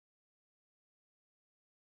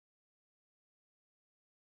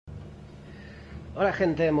Hola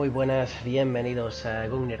gente, muy buenas, bienvenidos a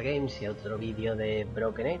Gunner Games y a otro vídeo de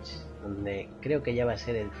Broken Age, donde creo que ya va a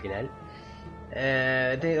ser el final.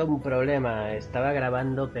 He tenido un problema, estaba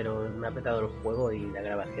grabando pero me ha petado el juego y la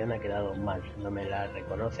grabación ha quedado mal, no me la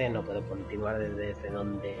reconoce, no puedo continuar desde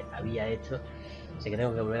donde había hecho, así que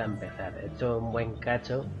tengo que volver a empezar. He hecho un buen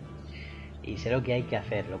cacho y sé lo que hay que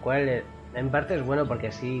hacer, lo cual en parte es bueno porque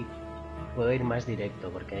así puedo ir más directo,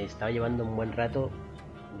 porque estaba llevando un buen rato.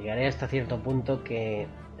 Llegaré hasta cierto punto que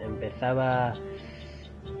empezaba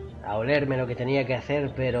a olerme lo que tenía que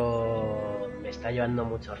hacer, pero me está llevando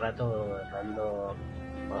mucho rato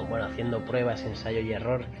haciendo pruebas, ensayo y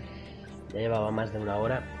error. Ya llevaba más de una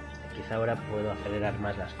hora. Quizá ahora puedo acelerar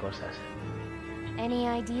más las cosas. Any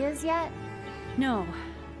ideas yet? No.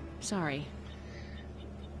 Sorry.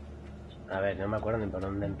 A ver, no me acuerdo ni por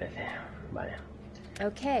dónde empecé. Vale.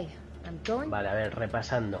 Okay, I'm going. Vale, a ver,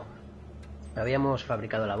 repasando. Habíamos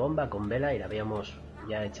fabricado la bomba con Vela y la habíamos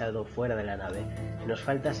ya echado fuera de la nave. Nos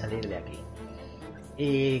falta salir de aquí.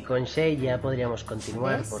 Y con Shay ya podríamos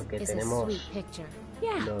continuar porque tenemos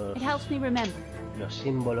los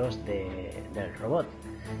símbolos del robot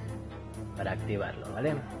para activarlo,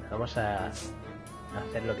 ¿vale? Vamos a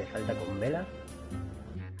hacer lo que falta con Vela.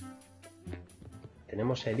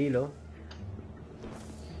 Tenemos el hilo.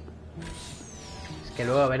 Es que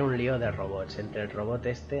luego va a haber un lío de robots entre el robot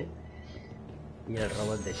este y el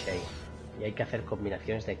robot de Shay, y hay que hacer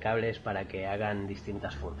combinaciones de cables para que hagan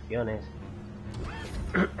distintas funciones.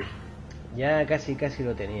 Ya casi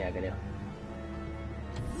lo tenía, creo.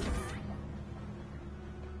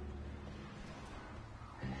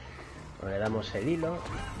 Le damos el hilo.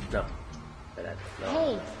 No, espérate, no.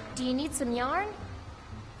 Hey, do you need some yarn?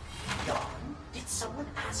 Yarn? Did someone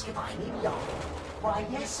ask if I need yarn? Why,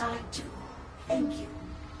 yes, I do. Thank you.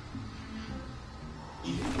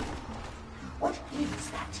 Ew. What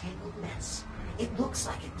is that tangled mess? It looks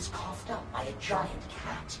like it was coughed up by a giant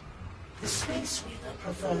cat. The space wheeler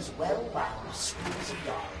prefers well-wound spools of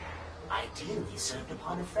yarn, ideally served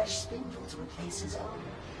upon a fresh spindle to replace his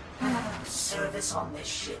own. Service on this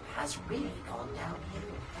ship has really gone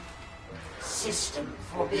downhill. System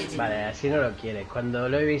forbidden. Vale, así no lo quiere. Cuando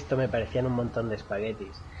lo he visto me parecían un montón de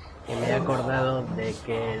espaguetis. Y me he acordado de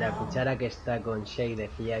que la cuchara que está con Shay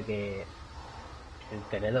decía que el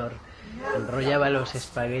tenedor enrollaba los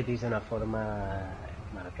espaguetis de una forma,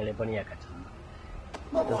 bueno, que le ponía cachondo.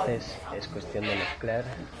 Entonces es cuestión de mezclar.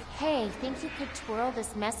 Hey, think you could twirl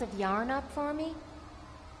this mess of yarn up for me?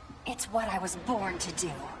 It's what I was born to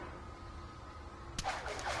do.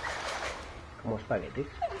 Como espaguetis.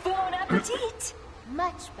 Bon appetit!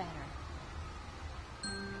 Much better.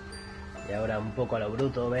 Y ahora un poco a lo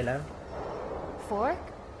bruto, Vela. Fork?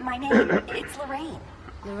 My name, it's Lorraine.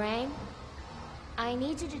 Lorraine? I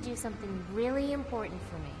need you to do something really important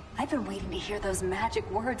for me. I've been waiting to hear those magic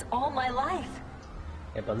words all my life.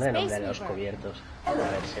 Le pondré nombre a los cubiertos. A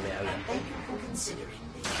ver si me hablan. Thank you for considering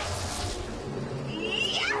me.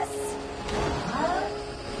 Yes!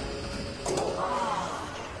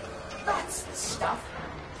 That's the stuff.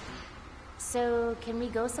 So, can we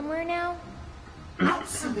go somewhere now?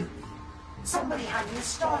 Absolutely. Somebody hand me a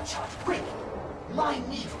star chart, quick. My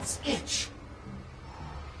needles itch.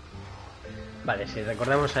 Vale, si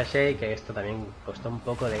recordamos a Shay, que esto también costó un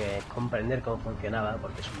poco de comprender cómo funcionaba,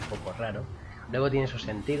 porque es un poco raro. Luego tiene su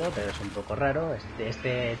sentido, pero es un poco raro.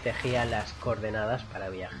 Este tejía las coordenadas para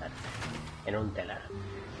viajar en un telar.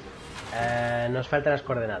 Nos faltan las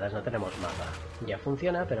coordenadas, no tenemos mapa. Ya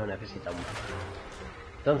funciona, pero necesita un mapa.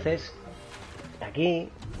 Entonces,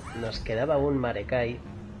 aquí nos quedaba un Marekai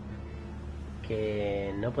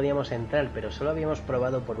que no podíamos entrar, pero solo habíamos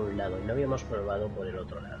probado por un lado y no habíamos probado por el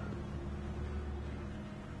otro lado.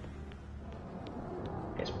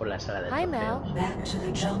 Que es por la sala de trofeos. Back to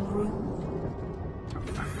the jungle room.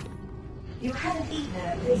 You haven't eaten in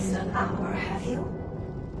at least an hour, have you?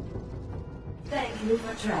 Thank you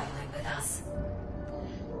for traveling with us.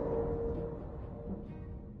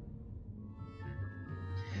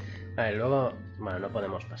 Vale, luego, bueno, no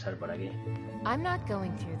podemos pasar por aquí. I'm not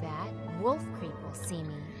going through that. Wolf Creek will see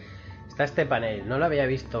me. Está este panel, no lo había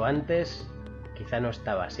visto antes, quizá no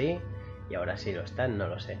estaba así, y ahora sí lo está, no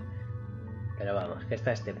lo sé. Pero vamos, que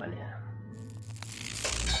está este panel.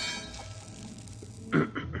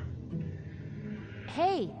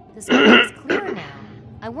 Hey, the sky is clear now.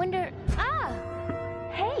 I wonder... Ah!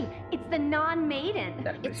 Hey, it's the non-maiden.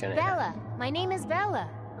 Las It's prisioneras. Bella. My name is Bella.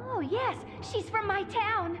 Oh, yes, she's from my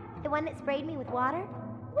town. The one that sprayed me with water?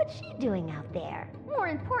 What's she doing out there? More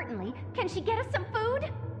importantly, can she get us some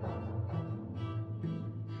food?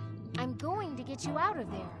 I'm going to get you out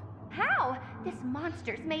of there. How? This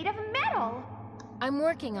monster's made of metal. I'm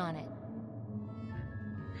working on it.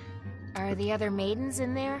 Are the other maidens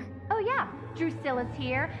in there? Oh yeah, Drusilla's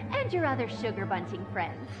here, and your other sugar bunting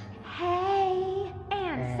friends. Hey!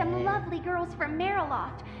 And some lovely girls from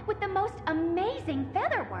Mariloft with the most amazing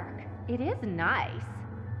featherwork. It is nice.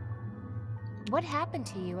 What happened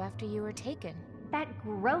to you after you were taken? That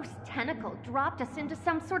gross tentacle dropped us into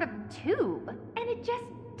some sort of tube, and it just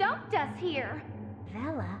dumped us here.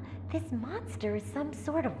 Vella, this monster is some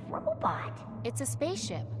sort of robot. It's a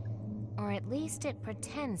spaceship. Or at least it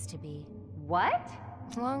pretends to be. What?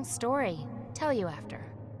 Long story. Tell you after.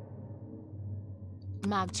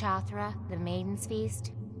 Mogchathra, the Maiden's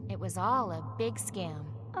Feast. It was all a big scam.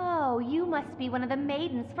 Oh, you must be one of the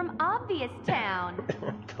maidens from Obvious Town.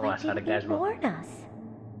 Why didn't you warn us?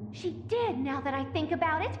 She did, now that I think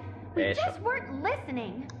about it. We Eso. just weren't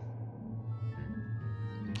listening.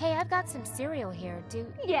 Hey, I've got some cereal here.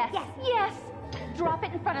 Yes, yes. Drop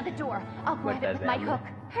it in front of the door. I'll grab it with my hook.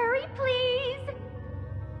 Hurry, please.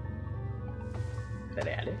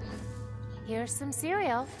 Cereales. Here's some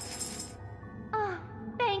cereal. Oh,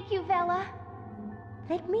 thank you, Vella.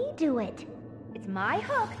 Let me do it. It's my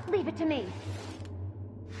hook. Leave it to me.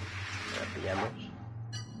 La pillamos.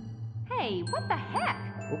 Hey, what the heck?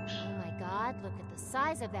 Ups. Oh my god, look at the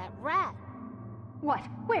size of that rat. What?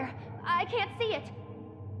 Where? I can't see it.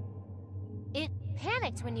 It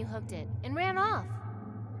panicked when you hooked it and ran off.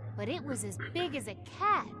 But it was as big as a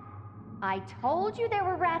cat. I told you there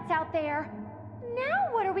were rats out there.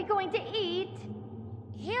 Now what are we going to eat?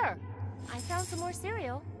 Here, I found some more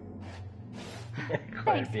cereal.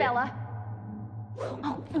 Thanks, Bella.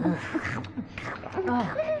 Oh,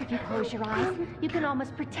 if you close your eyes, you can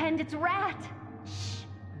almost pretend it's rat. Shh,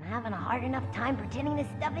 I'm having a hard enough time pretending this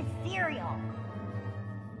stuff is cereal.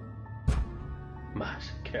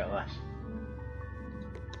 Más, que vas.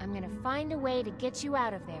 I'm gonna find a way to get you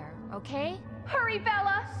out of there, okay? Hurry,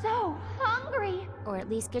 Bella! So hungry! Or at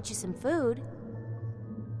least get you some food.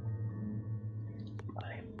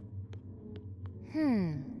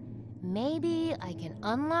 Vale. Maybe I can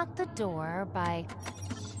unlock the door by...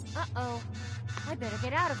 Uh-oh. I better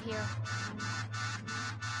get out of here.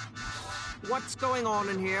 What's going on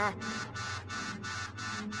in here?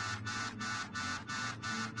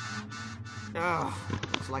 Ugh,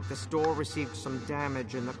 looks like this door received some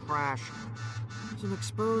damage in the crash. Some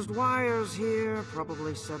exposed wires here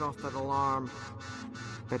probably set off that alarm.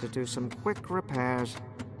 Better do some quick repairs.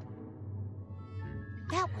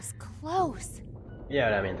 That was close. Y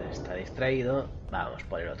ahora mientras está distraído, vamos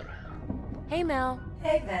por el otro lado. Hey, Mel.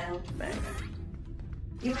 Hey, Val. Venga.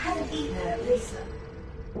 You haven't eaten at Lisa.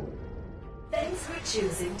 Thanks for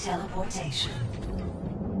choosing teleportation.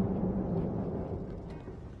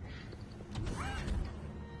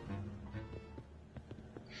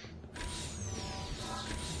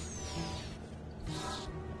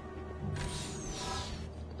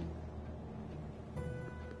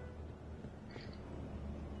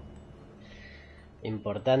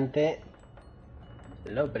 Importante,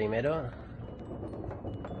 lo primero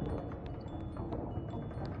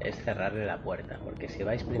es cerrarle la puerta, porque si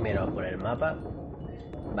vais primero a por el mapa,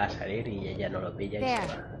 va a salir y ella no lo pilla y se There,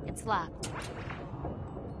 va. it's locked.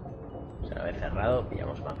 O sea, una vez cerrado,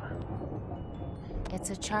 pillamos mapa.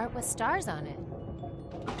 It's a chart with stars on it.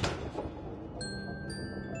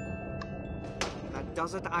 That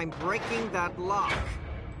does it. I'm breaking that lock.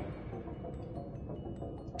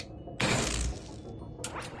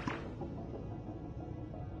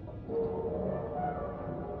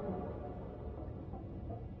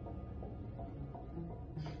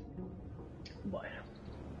 Bueno.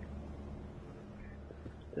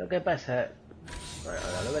 Lo que pasa... Bueno,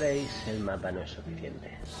 ahora lo veréis, el mapa no es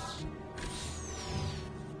suficiente.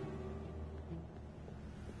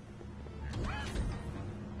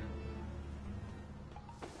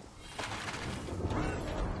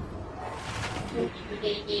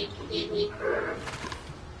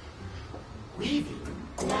 Weaving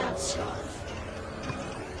nav scarf.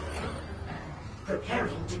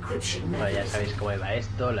 Preparing decryption Bueno, ya methods. sabéis cómo iba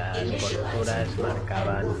esto, las costuras Initializing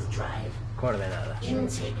marcaban wolf drive. coordenadas.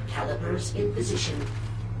 Intake calipers in position.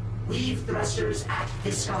 Weave thrusters at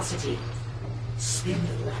viscosity.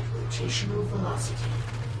 Spindle at rotational velocity.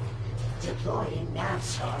 Deploying nav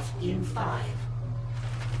scarf in 5,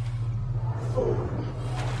 4,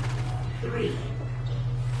 3,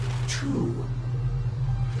 2,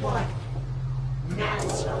 1.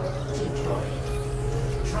 Nav scarf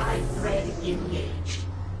deployed. Drive thread engaged.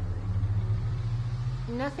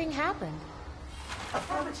 Nothing happened.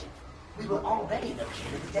 Affirmative. We were already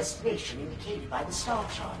located at the destination indicated by the star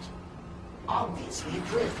chart. Obviously a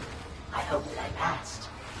drill. I hope that I passed.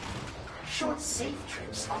 Short, safe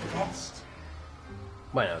trips are the best.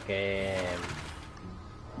 Bueno, que...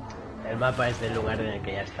 El mapa es del lugar en el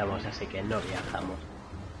que ya estamos, así que no viajamos.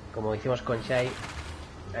 Como hicimos con Shay,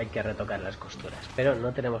 hay que retocar las costuras, pero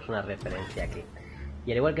no tenemos una referencia aquí.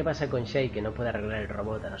 Y al igual que pasa con Shay, que no puede arreglar el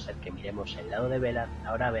robot a no ser que miremos el lado de Vella,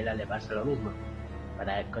 ahora a Vella le pasa lo mismo.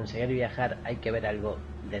 Para conseguir viajar hay que ver algo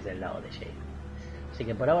desde el lado de Shay. Así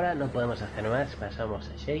que por ahora no podemos hacer más, pasamos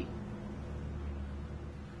a Shay.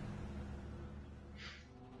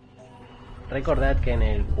 Recordad que en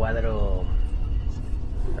el cuadro,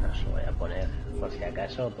 os lo voy a poner por si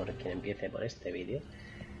acaso, por quien empiece por este vídeo,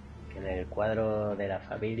 que en el cuadro de la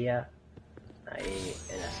familia, ahí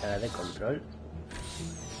en la sala de control,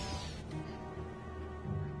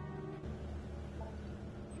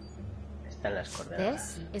 están las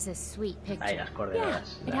coordenadas. This is a sweet picture. Ahí las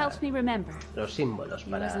coordenadas, It helps me remember. los símbolos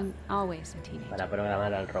He wasn't always a teenager. para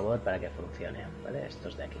programar al robot para que funcione, ¿vale?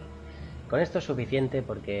 Estos de aquí. Con esto es suficiente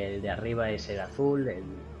porque el de arriba es el azul, el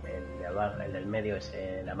de abajo, el del medio es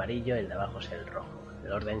el amarillo, el de abajo es el rojo.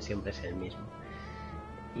 El orden siempre es el mismo.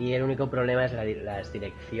 Y el único problema es las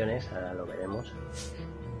direcciones, ahora lo veremos,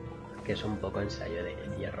 que es un poco ensayo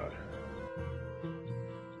y error.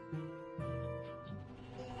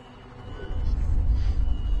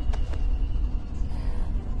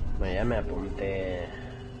 Bueno, ya me apunté,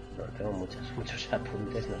 no tengo muchos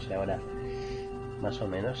apuntes, no sé ahora, más o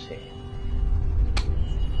menos sí.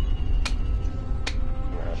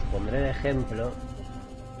 Bueno, os pondré de ejemplo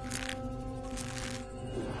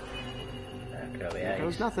para que lo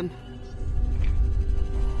veáis.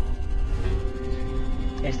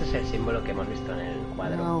 Este es el símbolo que hemos visto en el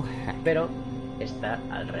cuadro, pero está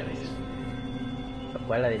al revés, lo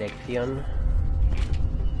cual la dirección,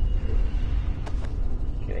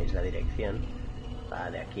 que veis la dirección,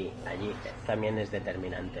 va de aquí a allí, también es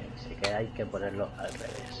determinante, así que hay que ponerlo al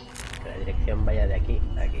revés, que la dirección vaya de aquí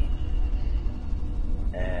a aquí.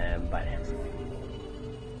 Vale.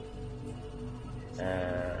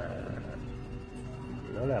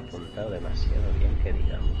 No lo he apuntado demasiado bien, que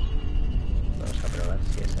digamos. Vamos a probar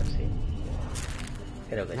si es así.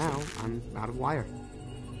 Creo que sí.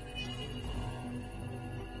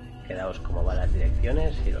 Quedaos como van las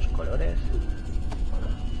direcciones y los colores.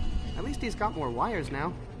 At least he's got more wires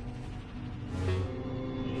now.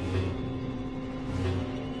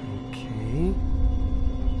 Okay.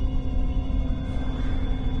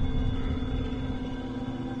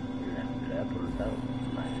 No, lo he apuntado.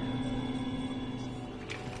 Vale.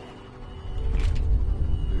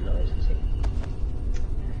 No es así.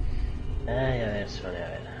 Ay, a ver, Sony, a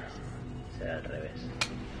ver. Será al revés.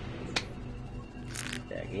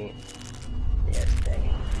 Este de aquí y este de aquí.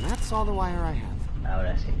 That's all the wire I have.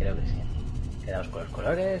 Ahora sí, creo que sí. Quedaos con los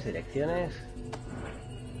colores, direcciones.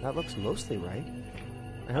 That looks mostly right.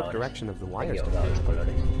 I hope Ahora direction sí. of the He wires. equivocado los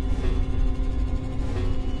colores.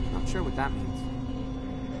 Not sure what that means.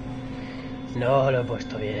 No lo he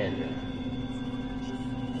puesto bien.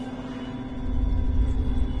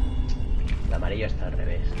 El amarillo está al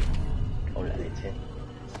revés. Con la leche.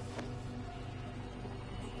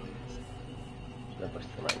 Lo he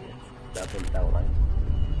puesto mal, ¿eh? Lo he apuntado mal.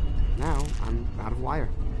 Now I'm out of wire.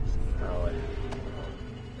 Ahora.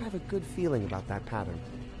 I have a good feeling about that pattern.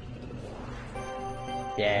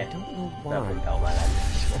 Bien. I don't know Lo he why. apuntado mal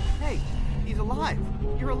antes. Hey, he's alive.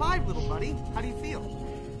 You're alive, little buddy. How do you feel?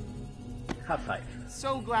 High five.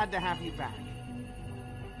 So glad to have you back.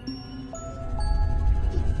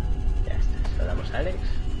 Ya está. Se lo damos a Alex.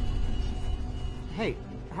 Hey,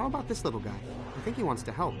 how about this little guy? I think he wants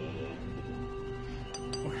to help.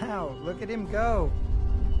 Wow, look at him go.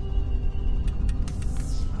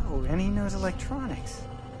 Oh, and he knows electronics.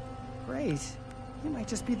 Great. He might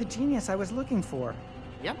just be the genius I was looking for.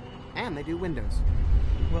 Yep, and they do windows.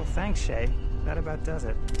 Well, thanks, Shay. That about does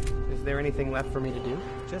it. Is there anything left for me to do?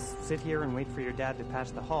 Just sit here and wait for your dad to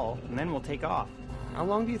patch the hull, and then we'll take off. How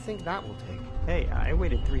long do you think that will take? Hey, I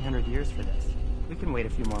waited 300 years for this. We can wait a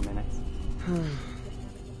few more minutes.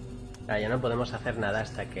 Ya no podemos hacer nada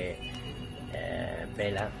hasta que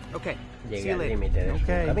Vella llegue al later. límite de su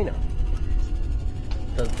Okay. camino.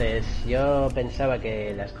 Entonces yo pensaba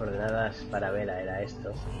que las coordenadas para Vella era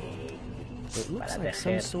esto, It looks para like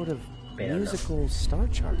some tejer, sort of pero no. musical star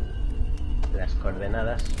chart. Las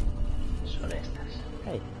coordenadas son estas.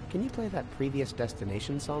 Hey, can you play that previous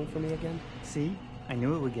destination song for me again? See? I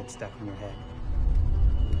knew it would get stuck in your head.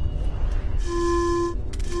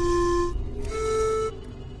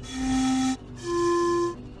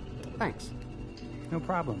 Thanks. No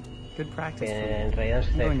problem. Good practice. Que for you. en realidad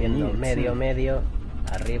se está You're going to diciendo need it medio, soon. medio,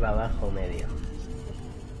 arriba, abajo, medio.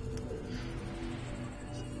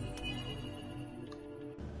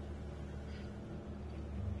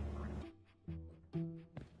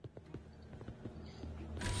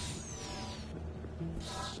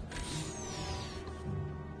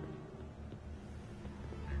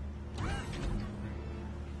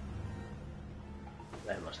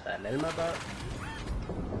 Vamos a darle el mapa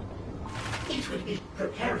It would be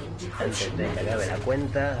preparing antes decryption de que acabe la mechanism.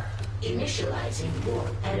 cuenta. Initializing warp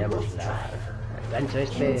and Veamos wolf drive. el gancho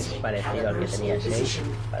este es parecido al que tenía Shay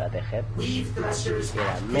para tejer. Weave thrusters Era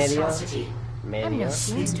at medio, viscosity. I'm medio, no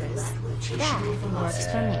seamstress. That works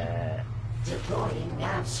for me. Deploying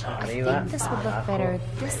nav star. I arriba, think this would look abajo. better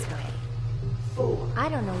this way. 4, I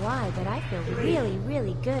don't know why, but I feel really,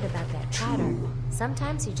 really good about that pattern.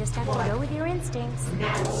 Sometimes you just have to go with your instincts.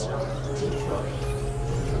 nav star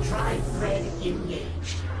deployed. Drive thread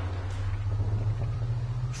engaged.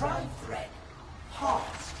 Drive thread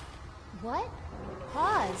paused. What?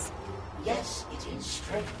 Pause. Yes, it is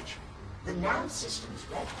strange. The nav system's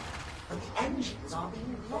ready, but the engines are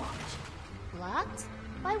being blocked Blocked?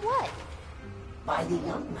 By what? by the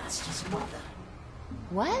young master's mother.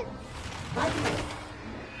 What? By the way,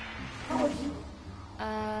 how are you?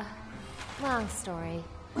 Long story.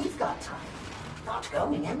 We've got time. Not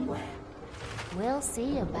going anywhere. We'll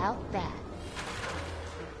see about that.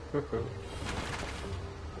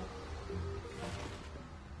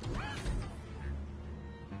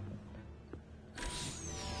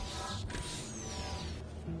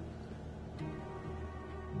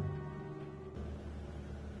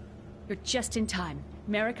 You're just in time.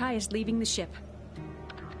 Marikai is leaving the ship.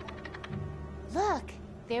 Look,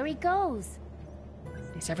 there he goes.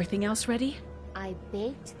 Is everything else ready? I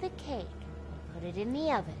baked the cake. Put it in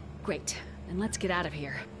the oven. Great. Then let's get out of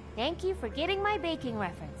here. Thank you for getting my baking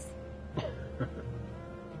reference.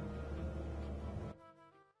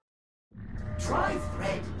 Drive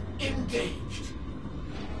thread engaged.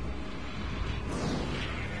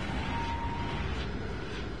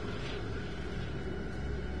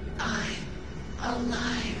 I'm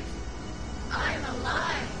alive. I'm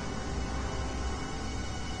alive.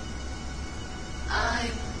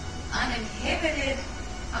 I'm uninhibited.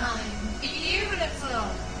 I'm beautiful.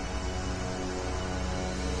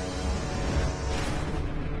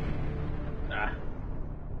 Ah,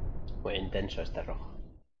 muy intenso este rojo.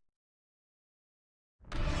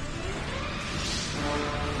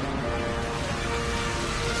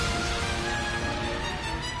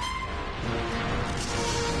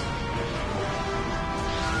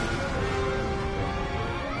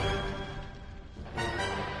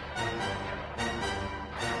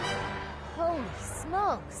 Holy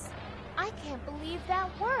smokes! I can't believe that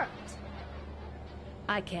worked.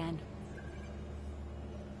 I can.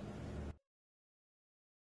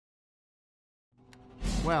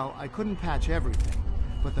 Well, I couldn't patch everything,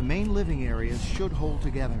 but the main living areas should hold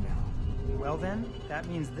together now. Well then, that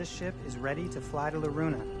means this ship is ready to fly to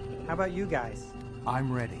Loruna. How about you guys?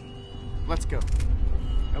 I'm ready. Let's go.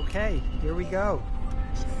 Okay, here we go.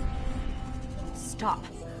 Stop.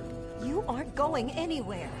 You aren't going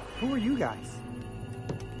anywhere. Who are you guys?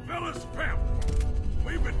 Vella's family.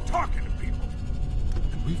 We've been talking to people.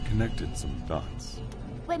 And we've connected some dots.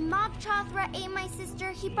 When Mog Chothra ate my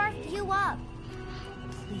sister, he barfed you up.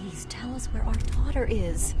 Please tell us where our daughter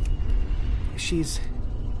is. She's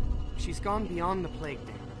gone beyond the plague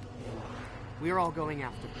dam. We're all going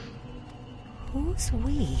after her. Who's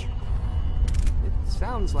we? It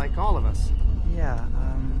sounds like all of us. Yeah,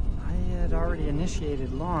 I had already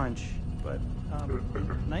initiated launch, but,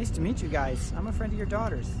 nice to meet you guys. I'm a friend of your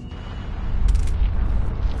daughter's.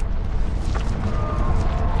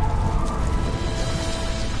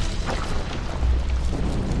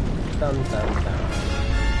 Dun, dun, dun.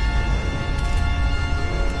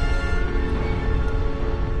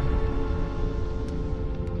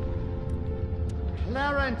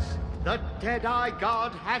 Clarence, the Dead-Eye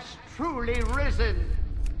God has truly risen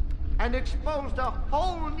and exposed a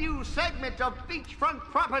whole new segment of beachfront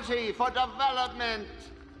property for development.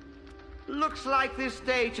 Looks like this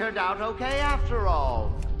day turned out okay after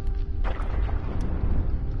all.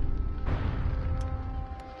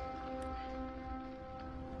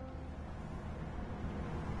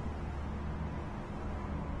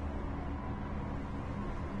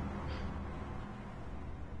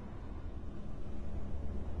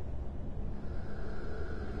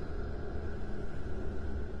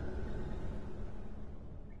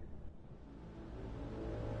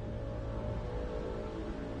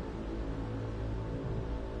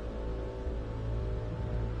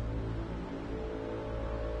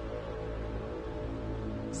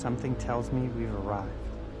 Something tells me we've arrived.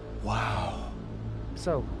 Wow.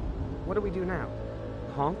 So, what do we do now?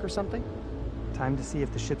 Honk or something? Time to see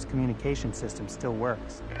if the ship's communication system still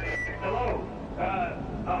works. Hello,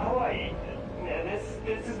 Hawaii.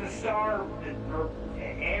 This is the Star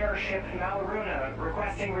airship Loruna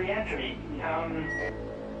requesting re-entry.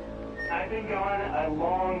 I've been gone a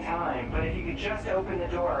long time, but if you could just open the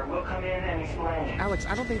door, we'll come in and explain. Alex,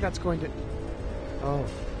 I don't think that's going to... Oh,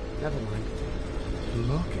 never mind.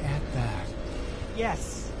 Look at that.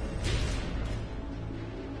 Yes.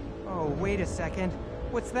 Oh, wait a second.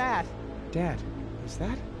 What's that? Dad, is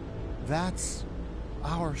that? That's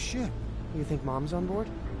our ship. You think Mom's on board?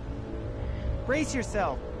 Brace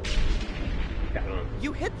yourself.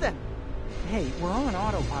 You hit them! Hey, we're all on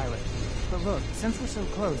autopilot. But look, since we're so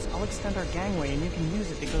close, I'll extend our gangway and you can use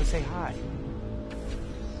it to go say hi.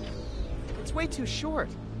 It's way too short.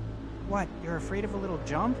 What, you're afraid of a little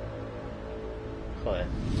jump? Joder.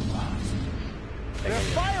 They're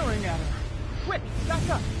firing at her! Quick, back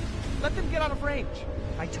up! Let them get out of range!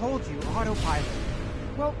 I told you, autopilot.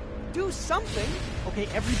 Well, do something! Okay,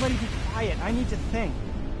 everybody be quiet. I need to think.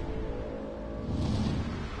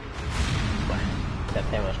 Bueno, ¿qué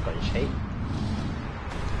hacemos con Shay?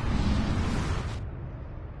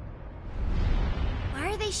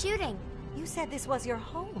 Why are they shooting? You said this was your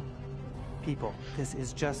home. People, this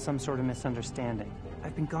is just some sort of misunderstanding.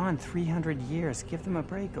 I've been gone 300 years. Give them a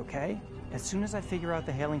break, okay? As soon as I figure out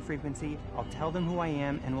the hailing frequency, I'll tell them who I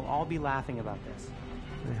am and we'll all be laughing about this.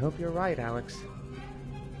 I hope you're right, Alex.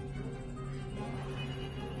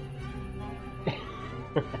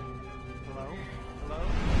 Hello? Hello?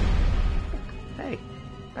 Hey,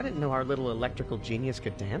 I didn't know our little electrical genius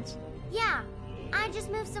could dance. Yeah, I just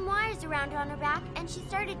moved some wires around on her back and she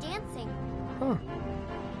started dancing. Huh.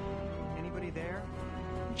 Anybody there?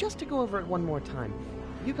 Just to go over it one more time.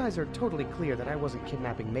 You guys are totally clear that I wasn't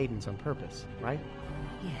kidnapping maidens on purpose, right?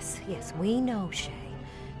 Yes, we know, Shay.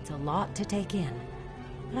 It's a lot to take in.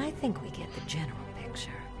 But I think we get the general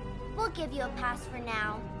picture. We'll give you a pass for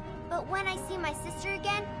now. But when I see my sister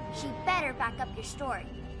again, she better back up your story.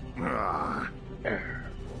 Hello?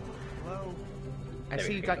 I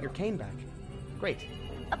see you got your cane back. Great.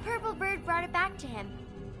 A purple bird brought it back to him.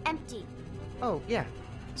 Empty. Oh, yeah.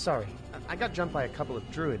 Sorry. I got jumped by a couple of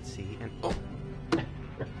druids, see, and... Oh!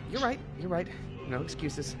 You're right. No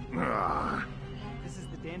excuses. This is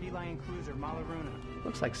the Dandelion Cruiser, Loruna.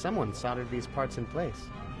 Looks like someone soldered these parts in place.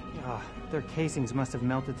 Ah, their casings must have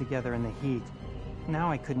melted together in the heat.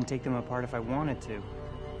 Now I couldn't take them apart if I wanted to.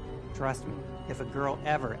 Trust me, if a girl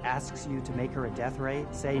ever asks you to make her a death ray,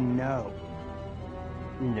 say no.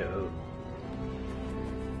 No.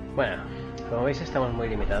 Bueno, como veis estamos muy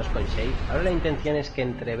limitados con Shay. Ahora la intención es que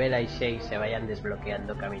entre Vella y Shay se vayan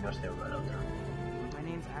desbloqueando caminos de uno al otro. My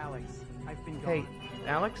name's Alex. I've been gone. Hey,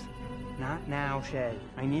 Alex? Not now, Shay.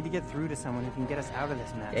 I need to get through to someone who can get us out of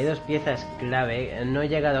this mess. Hay dos piezas clave. No he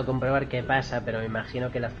llegado a comprobar qué pasa, pero me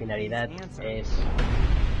imagino que la finalidad es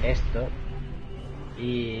esto.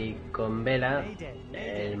 Y con Vella,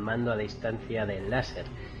 el mando a distancia del láser.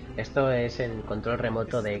 Esto es el control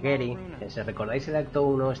remoto de Gary. Si recordáis el acto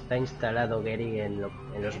 1, está instalado Gary en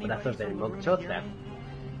los brazos del Mogs.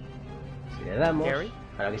 Si le damos,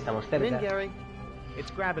 ahora que estamos cerca.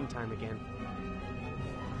 It's grabbing time again.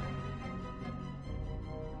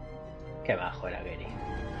 Qué bajo era Gary.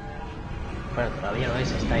 Bueno, todavía no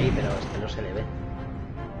es, está ahí, pero no se le ve.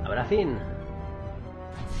 ¡Abracín!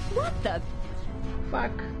 What the?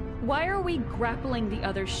 Fuck. Why are we grappling the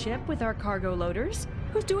other ship with our cargo loaders?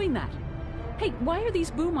 Who's doing that? Hey, why are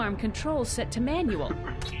these boom arm controls set to manual?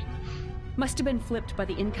 Must have been flipped by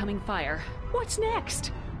the incoming fire. What's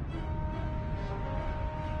next?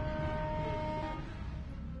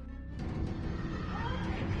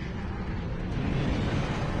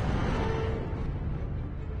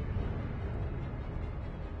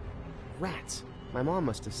 Rats. My mom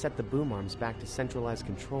must have set the boom arms back to centralized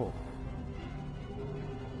control.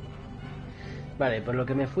 Vale, por lo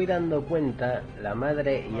que me fui dando cuenta, la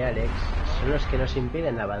madre y Alex son los que nos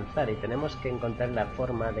impiden avanzar y tenemos que encontrar la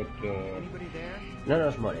forma de que no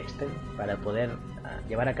nos molesten para poder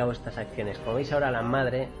llevar a cabo estas acciones. Como veis ahora la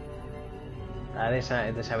madre ha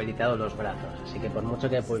deshabilitado los brazos, así que por mucho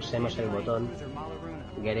que pulsemos el botón,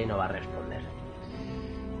 Gary no va a responder.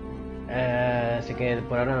 Así que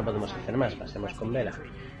por ahora no podemos hacer más, pasemos con Vella.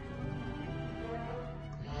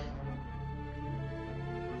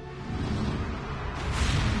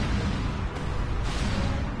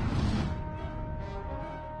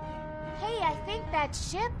 That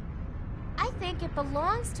ship? I think it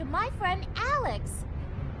belongs to my friend Alex.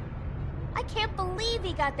 I can't believe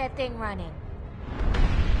he got that thing running.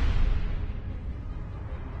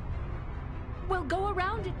 We'll go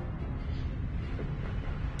around it.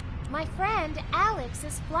 My friend Alex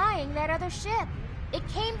is flying that other ship. It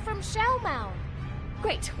came from Shellmound.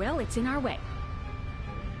 Great, well, it's in our way.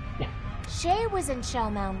 Shay was in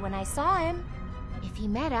Shellmound when I saw him. If he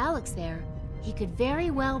met Alex there, he could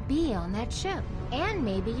very well be on that ship. And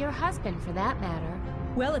maybe your husband, for that matter.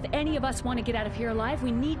 Well, if any of us want to get out of here alive,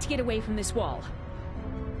 we need to get away from this wall.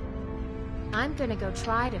 I'm gonna go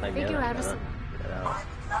try to figure out a... I'd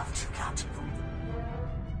love to, Captain.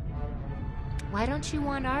 Why don't you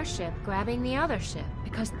want our ship grabbing the other ship?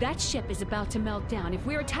 Because that ship is about to melt down. If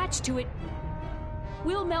we're attached to it,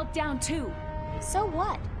 we'll melt down too. So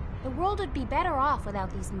what? The world would be better off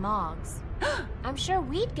without these Mogs. I'm sure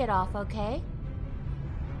we'd get off okay.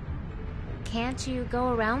 Can't you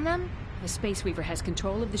go around them? The Space Weaver has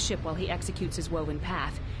control of the ship while he executes his woven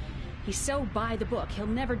path. He's so by the book, he'll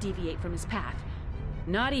never deviate from his path.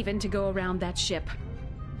 Not even to go around that ship.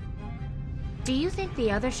 Do you think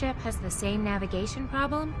the other ship has the same navigation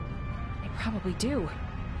problem? They probably do.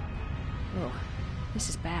 Oh, this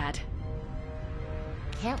is bad.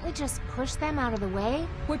 Can't we just push them out of the way?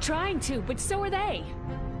 We're trying to, but so are they.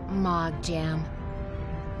 Mog jam.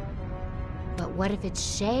 But what if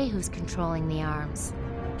it's Shay who's controlling the arms?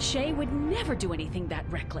 Shay would never do anything that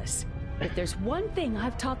reckless. If there's one thing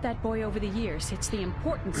I've taught that boy over the years, it's the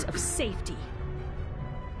importance of safety.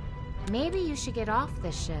 Maybe you should get off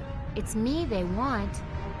this ship. It's me they want.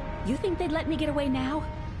 You think they'd let me get away now?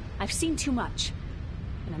 I've seen too much.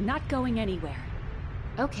 And I'm not going anywhere.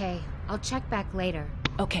 Okay, I'll check back later.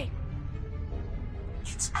 Okay.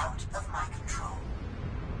 It's out of my control.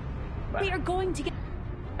 We are going to get...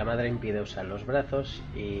 La madre impide usar los brazos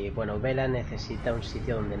y, bueno, Vella necesita un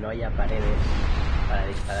sitio donde no haya paredes para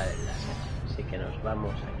disparar el láser. Así que nos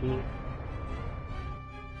vamos aquí.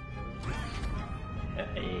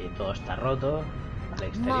 Y todo está roto al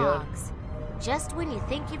exterior. Mogs. Just when you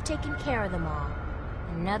think you've taken care of them all,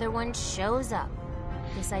 another one shows up.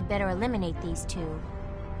 Guess I'd better eliminate these two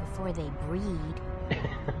before they breed.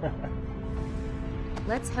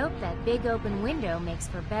 Let's hope that big open window makes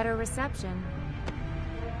for better reception.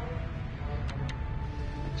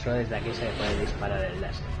 Solo desde aquí se le puede disparar el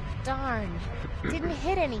láser. Darn, didn't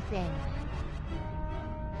hit anything.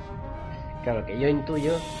 Claro, que yo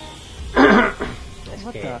intuyo es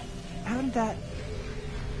que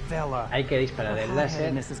hay que disparar el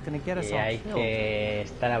láser y hay que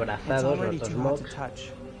estar abrazados los dos Mogs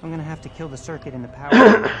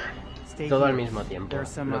todo al mismo tiempo.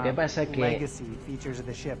 Lo que pasa que eso.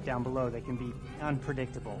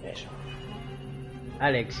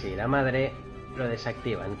 Alex y la madre lo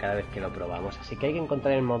desactivan cada vez que lo probamos, así que hay que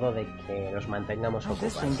encontrar el modo de que nos mantengamos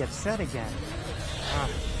ocupados.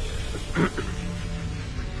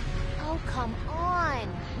 Oh, come on!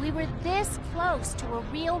 We were this close to a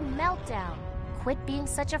real meltdown. Quit being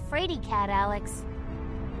such a fraidy cat, Alex.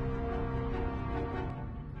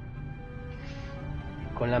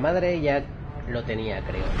 Con la madre ya lo tenía,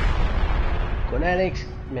 creo. Con Alex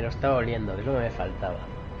me lo estaba oliendo, que es lo que me faltaba.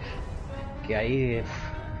 Que ahí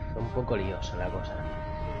fue un poco liosa la cosa.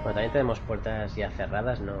 Bueno, también tenemos puertas ya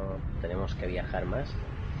cerradas, no tenemos que viajar más.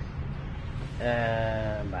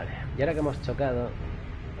 Vale, y ahora que hemos chocado...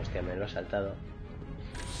 Hostia, me lo he saltado.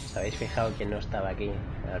 ¿Os habéis fijado quién no estaba aquí?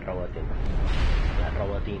 El robotín. La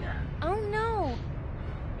robotina. Oh no!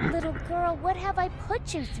 Little girl, what have I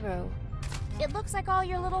put you through? It looks like all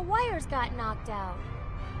your little wires got knocked out.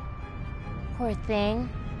 Poor thing.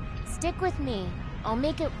 Stick with me. I'll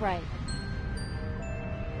make it right.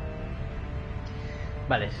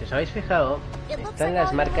 Vale, si os habéis fijado, están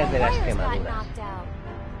las marcas de las quemaduras.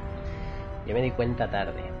 Yo me di cuenta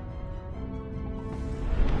tarde.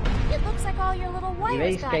 Y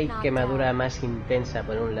veis que hay quemadura más intensa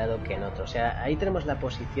por un lado que en otro. O sea, ahí tenemos la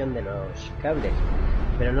posición de los cables,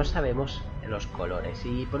 pero no sabemos los colores.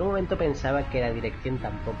 Y por un momento pensaba que la dirección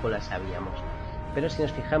tampoco la sabíamos. Pero si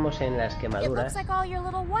nos fijamos en las quemaduras,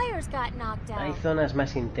 hay zonas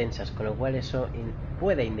más intensas, con lo cual eso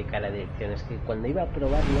puede indicar la dirección. Es que cuando iba a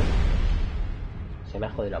probarlo, se me ha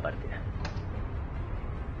jodido la partida.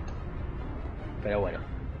 Pero bueno,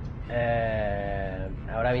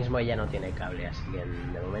 ahora mismo ella no tiene cable, así que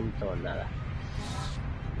de momento nada.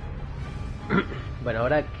 Bueno,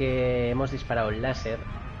 ahora que hemos disparado el láser,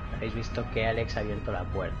 habéis visto que Alex ha abierto la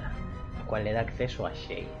puerta, lo cual le da acceso a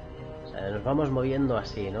Shay. O sea, nos vamos moviendo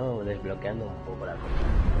así, ¿no? Desbloqueando un poco la cosa.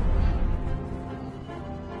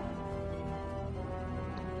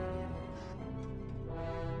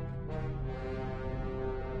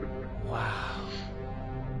 Wow.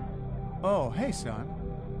 Oh, hey, son.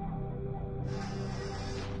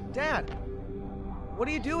 Dad, what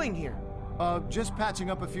are you doing here? Just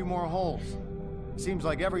patching up a few more holes. Seems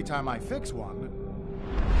like every time I fix one...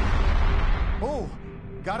 Oh,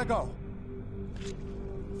 gotta go.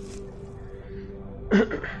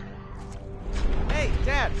 Hey,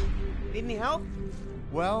 Dad, need any help?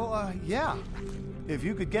 Well, yeah. If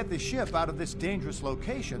you could get the ship out of this dangerous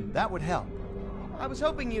location, that would help. I was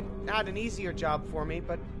hoping you'd add an easier job for me,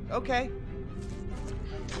 but okay.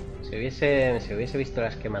 Si hubiese visto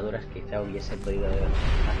las quemaduras, quizá hubiese podido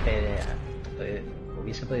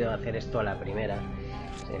hacer esto a la primera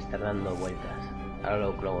sin estar dando vueltas. Ahora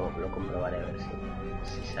lo comprobaré a ver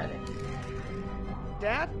si sale.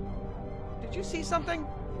 Dad, did you see something?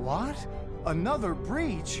 What? Another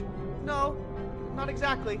breach? No, not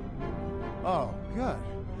exactly. Oh, good.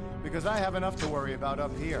 Because I have enough to worry about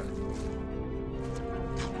up here.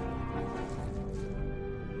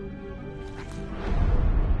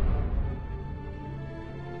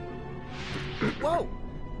 Whoa!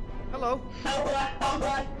 Hello.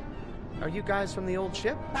 Are you guys from the old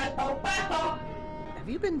ship? Have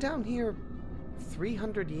you been down here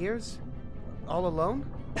 300 years? All alone?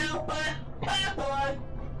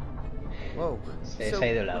 Whoa. So,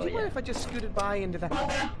 would you mind if I just scooted by into that...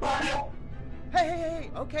 Hey,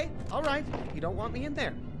 okay, all right. You don't want me in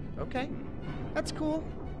there. Okay, that's cool.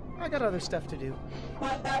 I got other stuff to do.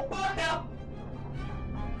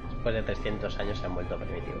 Después de 300 años se han vuelto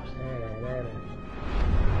primitivos.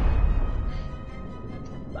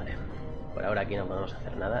 Vale, por ahora aquí no podemos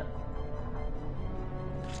hacer nada.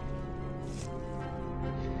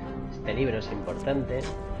 Este libro es importante.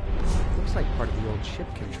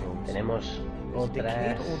 Tenemos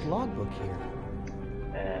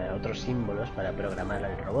otros símbolos para programar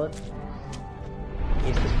al robot.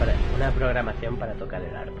 Y esto es para una programación para tocar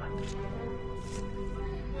el arpa.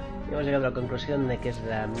 Y hemos llegado a la conclusión de que es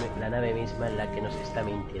la nave misma en la que nos está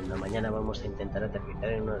mintiendo. Mañana vamos a intentar aterrizar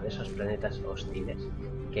en uno de esos planetas hostiles,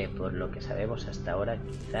 que por lo que sabemos hasta ahora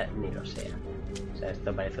quizá ni lo sea. O sea,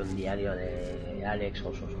 esto parece un diario de Alex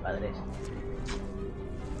o sus padres,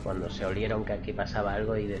 cuando se olieron que aquí pasaba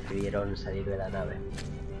algo y decidieron salir de la nave.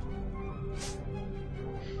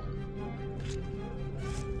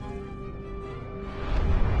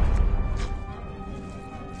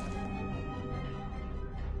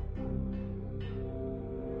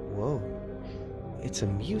 Whoa, it's a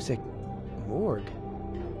music morgue.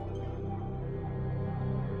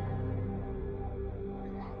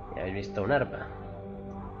 ¿Ya habéis visto un arpa?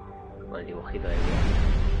 Con el dibujito del día.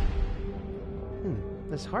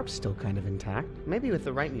 This harp's still kind of intact. Maybe with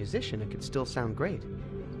the right musician, it could still sound great.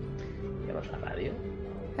 ¿Llevamos la radio?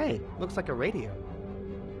 Hey, looks like a radio.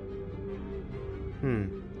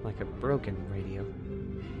 Like a broken radio.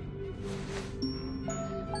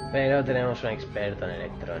 Pero tenemos un experto en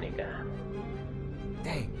electrónica.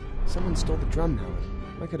 Dang, someone stole the drum mallet.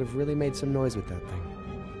 I could have really made some noise with that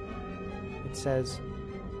thing. It says,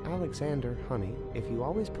 Alexander, honey, if you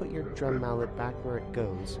always put your drum mallet back where it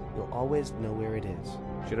goes, you'll always know where it is.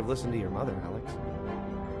 Should have listened to your mother, Alex.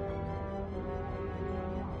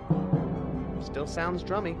 Still sounds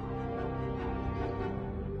drummy.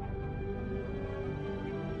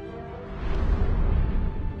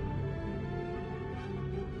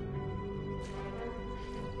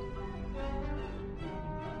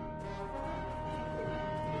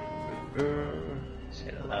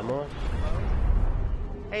 Se lo damos.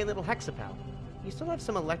 Hey, little hexapal. You still have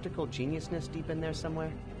some electrical geniusness deep in there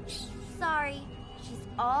somewhere? Sorry. She's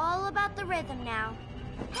all about the rhythm now.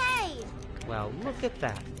 Hey! Well, look at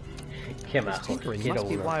that. Qué This majo, tinkering quiero must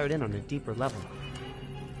be uno. wired in on a deeper level.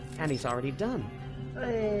 And he's already done.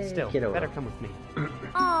 Still, quiero better uno. come with me.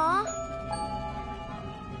 Aww.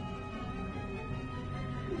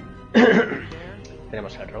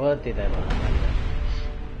 Tenemos el robot y tenemos la radio.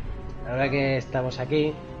 Ahora que estamos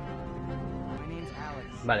aquí...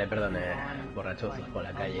 Vale, perdón, borrachuzos por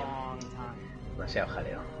la calle. Demasiado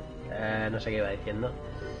jaleo. No sé qué iba diciendo.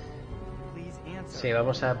 Sí,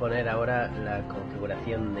 vamos a poner ahora la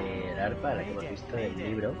configuración del arpa, la que hemos visto en el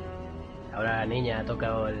libro. Ahora la niña ha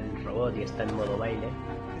tocado el robot y está en modo baile.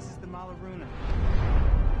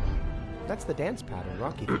 That's the dance pattern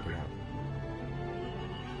Rocky figured out.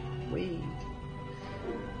 Uy.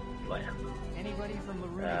 Bueno.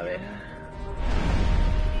 A ver.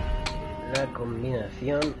 La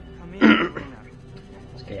combinación...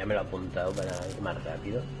 Es que ya me lo he apuntado para ir más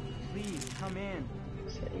rápido.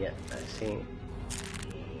 Sería así.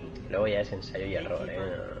 Luego ya es ensayo y error,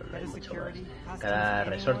 no hay mucho más. Cada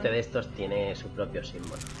resorte de estos tiene su propio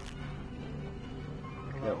símbolo.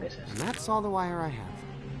 Creo que es así. And that's all the wire I have.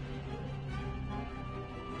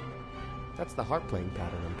 That's the harp playing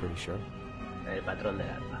pattern, I'm pretty sure. El patrón del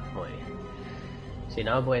arpa, muy bien. Si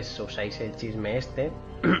no, pues usáis el chisme este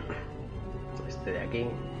de aquí,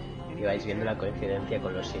 y vais viendo la coincidencia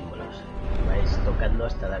con los símbolos. Vais tocando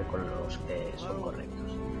hasta dar con los que son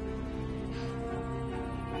correctos.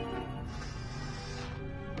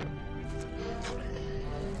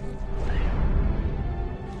 Vale.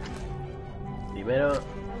 Primero,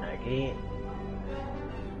 aquí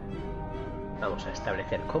Vamos a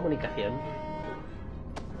establecer comunicación.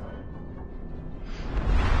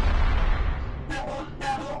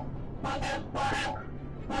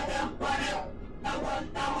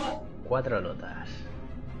 Cuatro notas.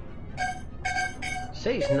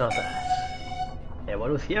 6 notas.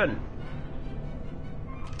 Evolución.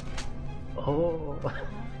 Oh.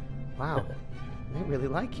 Wow, they really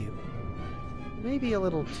like you. Maybe a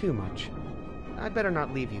little too much. I'd better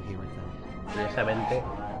not leave you here with them. Precisamente.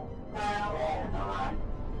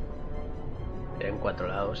 Tienen 4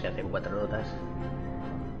 lados y hacen 4 notas.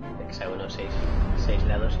 Hexágono 6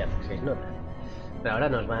 lados y hace 6 notas. Pero ahora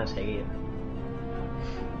nos van a seguir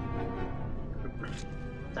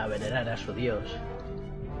a venerar a su dios.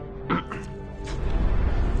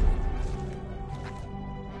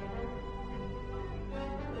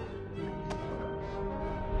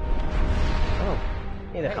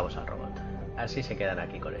 Y dejamos al robot. Así se quedan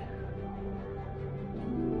aquí con él.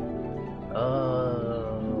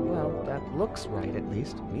 Oh. Well, that looks right at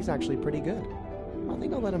least. He's actually pretty good. I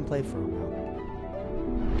think I'll let him play for a while.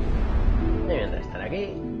 Y mientras están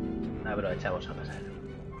aquí, aprovechamos a pasar.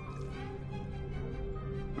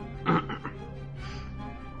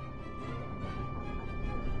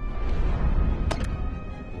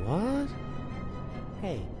 What?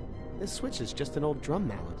 Hey, this switch is just an old drum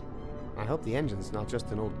mallet. I hope the engine's not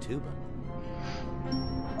just an old tuba.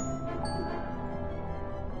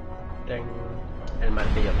 El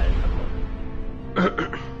martillo para el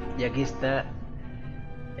tambor. Y aquí está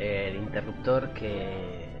el interruptor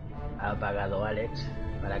que ha apagado Alex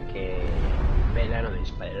para que Vela no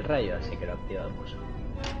dispare el rayo, así que lo activamos.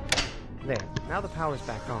 There, now the power's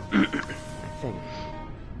back on. I think.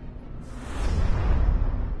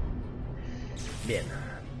 Bien,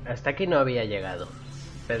 hasta aquí no había llegado.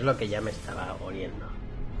 Es lo que ya me estaba oliendo.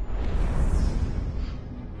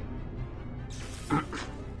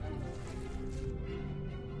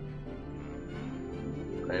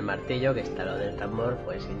 Con el martillo que está lo del tambor,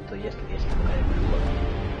 pues intuyes que tienes que tocar el tambor.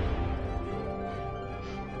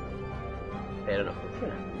 Pero no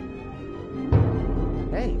funciona.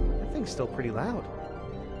 Hey, that thing's still pretty loud.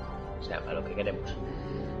 O sea, para lo que queremos.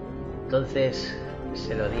 Entonces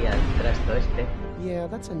se lo di al trasto este. Yeah,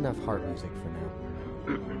 that's enough heart music for now.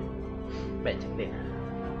 Ven, chiquitina.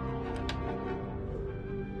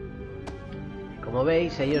 Como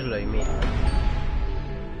veis, ellos lo imitan.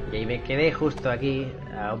 Y ahí me quedé justo aquí,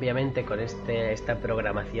 obviamente con esta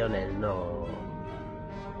programación él no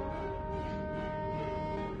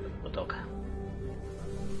toca.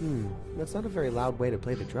 That's not a very loud way to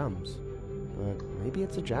play the drums. But maybe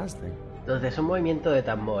it's a jazz thing. Entonces, un movimiento de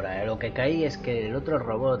tambora. Lo que caí es que el otro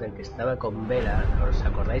robot, el que estaba con Vela, ¿os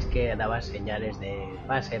acordáis que daba señales de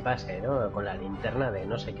pase, pase, ¿no? Con la linterna de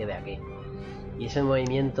no se quede aquí. Y ese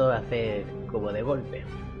movimiento hace como de golpe.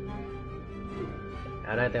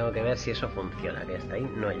 Ahora tengo que ver si eso funciona, que hasta ahí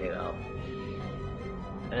no he llegado.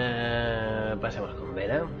 Pasemos con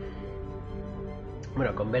Vela.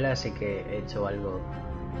 Bueno, con Vela sí que he hecho algo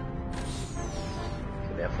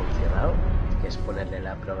que me ha funcionado, que es ponerle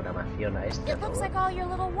la programación a este robot.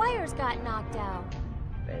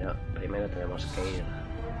 Pero primero tenemos que ir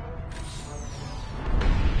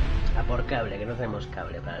a por cable, que no tenemos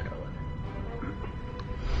cable para el robot.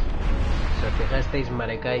 Si os fijasteis,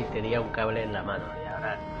 Marekai tenía un cable en la mano y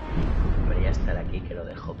ahora debería estar aquí, que lo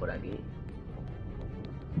dejo por aquí.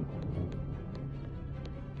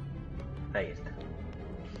 Ahí está.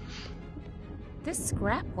 This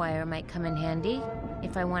scrap wire might come in handy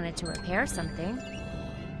if I wanted to repair something.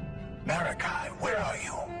 Marekai, where are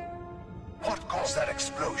you? What caused that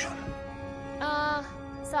explosion?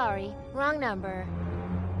 Sorry, wrong number.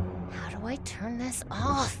 How do I turn this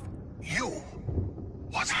off? You?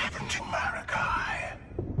 What's happened to Marekai?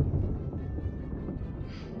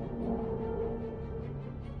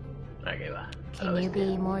 Aquí va. Can you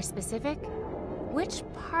be more specific? Which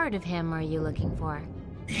part of him are you looking for?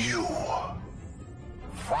 You.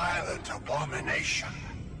 Violent abomination.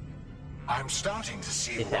 I'm starting to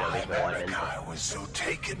see why Marekai was so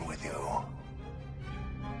taken with you.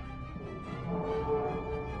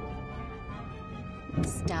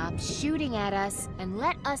 Stop shooting at us and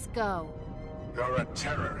let us go. You're a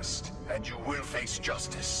terrorist, and you will face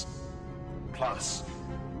justice. Plus,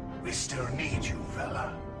 we still need you,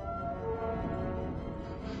 Vella.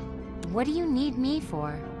 What do you need me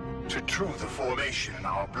for? To true the formation in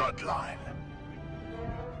our bloodline.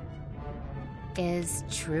 Is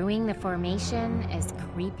truing the formation as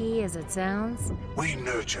creepy as it sounds? We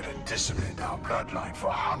nurtured and disciplined our bloodline for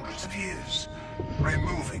hundreds of years,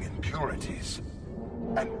 removing impurities,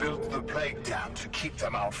 and built the plague dam to keep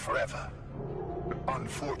them out forever.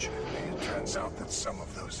 Unfortunately, it turns out that some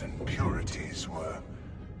of those impurities were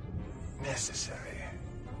necessary.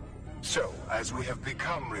 So, as we have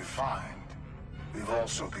become refined, we've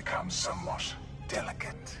also become somewhat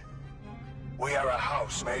delicate. We are a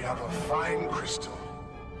house made out of fine crystal,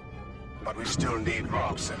 but we still need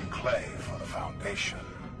rocks and clay for the foundation.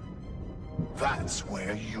 That's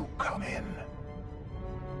where you come in.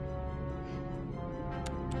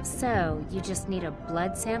 So, you just need a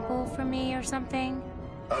blood sample from me or something?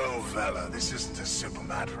 Oh, Vella, this isn't a simple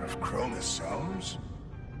matter of chromosomes.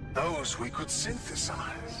 Those we could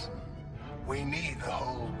synthesize. We need the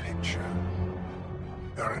whole picture.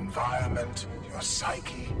 Your environment, your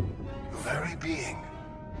psyche, your very being.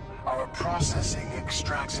 Our processing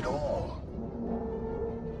extracts it all.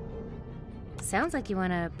 Sounds like you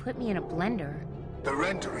want to put me in a blender. The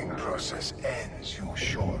rendering process ends your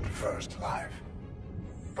short first life,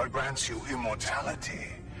 but grants you immortality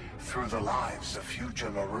through the lives of future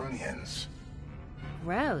Lorunians.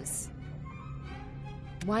 Gross.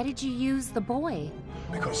 Why did you use the boy?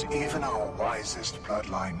 Because even our wisest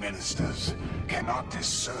bloodline ministers cannot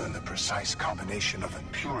discern the precise combination of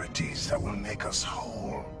impurities that will make us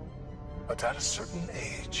whole. But at a certain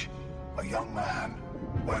age, a young man,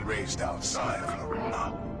 when raised outside of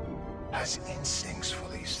Loruna, has instincts for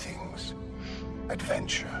these things.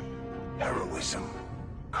 Adventure, heroism,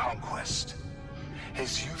 conquest.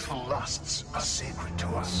 His youthful lusts are sacred to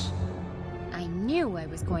us. I knew I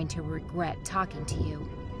was going to regret talking to you.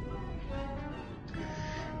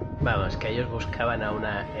 Vamos, que ellos buscaban a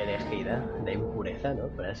una elegida de impureza, ¿no?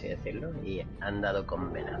 Por así decirlo, y han dado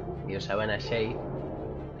con Vella. Y usaban a Shay,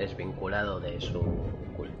 desvinculado de su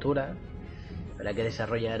cultura, para que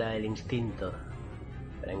desarrollara el instinto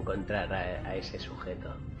para encontrar a ese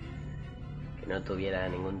sujeto, que no tuviera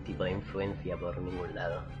ningún tipo de influencia por ningún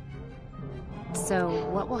lado. So,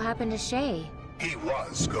 what will happen to Shay? He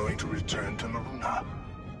was going to return to Loruna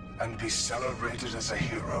and be celebrated as a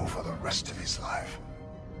hero for the rest of his life.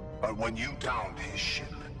 But when you downed his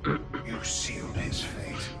ship, you sealed his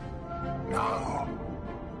fate. Now,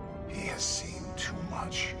 he has seen too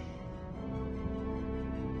much.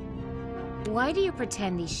 Why do you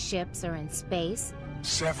pretend these ships are in space?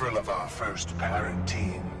 Several of our first parent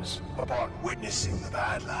teams, upon witnessing the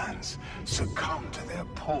Badlands, succumbed to their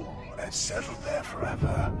pull and settled there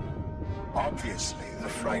forever. Obviously, the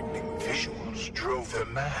frightening visuals drove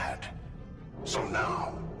them mad. So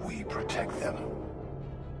now, we protect them.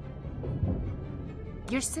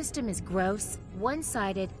 Your system is gross,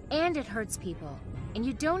 one-sided, and it hurts people. And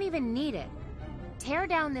you don't even need it. Tear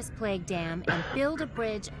down this plague dam and build a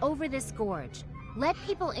bridge over this gorge. Let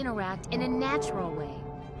people interact in a natural way.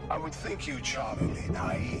 I would think you charmingly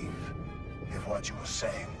naive if what you were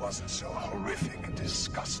saying wasn't so horrific and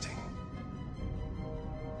disgusting.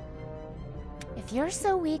 If you're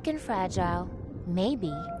so weak and fragile,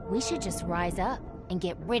 maybe we should just rise up and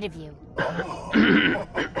get rid of you. Oh.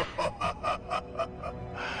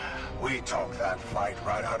 We talked that fight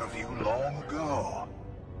right out of you long ago.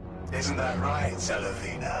 Isn't that right,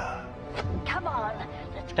 Zelavina? Come on,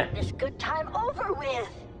 let's get this good time over with.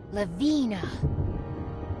 Lavina.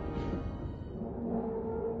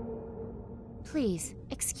 Please,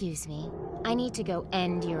 excuse me. I need to go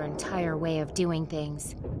end your entire way of doing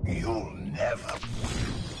things. You'll never.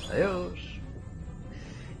 Adiós.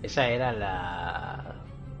 Esa era la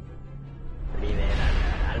líder,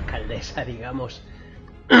 la alcaldesa, digamos,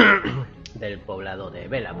 del poblado de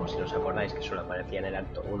Vella, por si os acordáis, que solo aparecía en el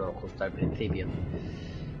acto 1 justo al principio.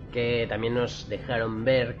 Que también nos dejaron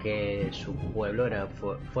ver que su pueblo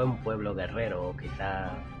fue un pueblo guerrero, o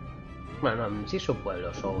quizá... Bueno, no, sí su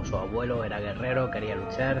pueblo, su abuelo era guerrero, quería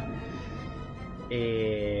luchar.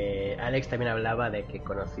 Alex también hablaba de que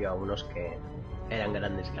conoció a unos que eran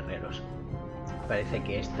grandes guerreros. Parece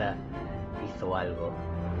que esta hizo algo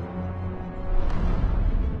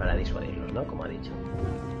para disuadirlos, ¿no? Como ha dicho.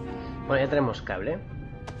 Bueno, ya tenemos cable.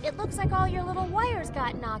 It looks like all your little wires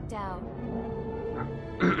got knocked out.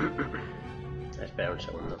 Espera un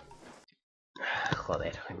segundo.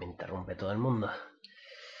 Joder, me interrumpe todo el mundo.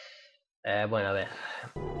 Bueno, a ver.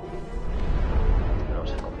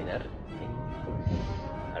 Vamos a combinar.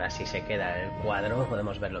 Ahora sí se queda el cuadro,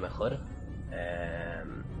 podemos verlo mejor.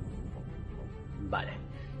 Vale.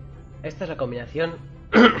 Esta es la combinación,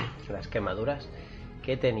 las quemaduras,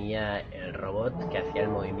 que tenía el robot que hacía el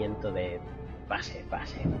movimiento de pase,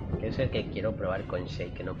 que es el que quiero probar con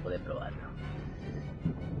Shay, que no puede probarlo.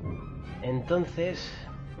 Entonces,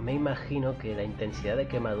 me imagino que la intensidad de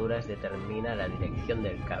quemaduras determina la dirección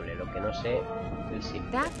del cable. Lo que no sé es si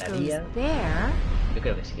empezaría... Yo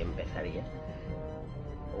creo que sí empezaría.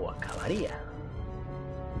 O acabaría.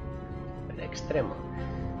 extremo.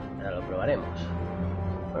 Ahora lo probaremos.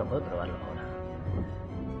 Bueno, puedo probarlo ahora.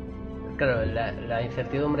 Claro, la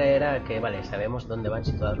incertidumbre era que, vale, sabemos dónde van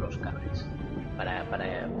situados los cables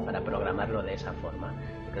para programarlo de esa forma.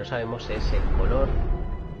 Lo que no sabemos es el color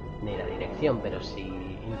ni la dirección, pero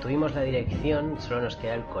si intuimos la dirección solo nos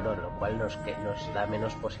queda el color, lo cual nos da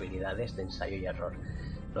menos posibilidades de ensayo y error.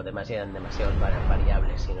 Los demás eran demasiadas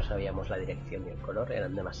variables. Si no sabíamos la dirección y el color,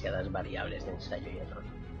 eran demasiadas variables de ensayo y error.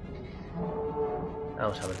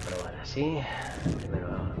 Vamos a ver, probar así. Primero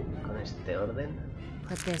con este orden.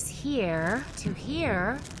 Put this here to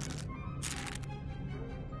here.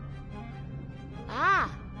 Ah,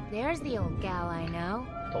 there's the old gal I know.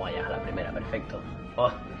 Toma ya, la primera, perfecto.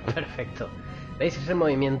 Oh, perfecto. ¿Veis ese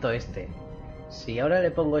movimiento este? Si ahora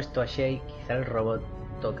le pongo esto a Shay, quizá el robot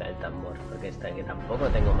toca el tambor, porque está que tampoco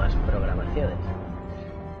tengo más programaciones.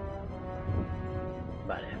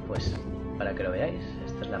 Vale, pues para que lo veáis,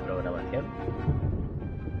 esta es la programación.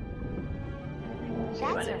 Sí,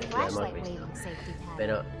 vale, lo hemos visto.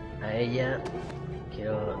 Pero a ella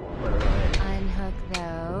quiero... Bueno, a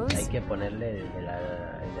ver. Hay que ponerle el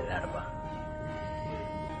del arpa.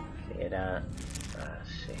 Que era...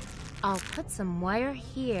 así. I'll put some wire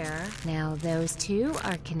here. Now those two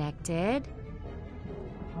are connected.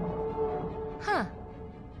 Huh.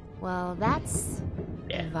 Well, that's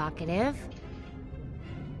evocative.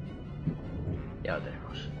 Ya lo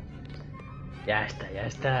tenemos. Ya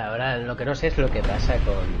está. Ahora lo que no sé es lo que pasa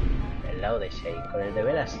con el lado de Shay. Con el de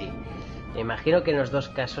Vella sí. Me imagino que en los dos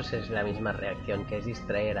casos es la misma reacción, que es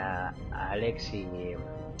distraer a Alex y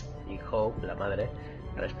Hope, la madre,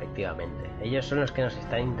 respectivamente. Ellos son los que nos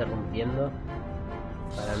están interrumpiendo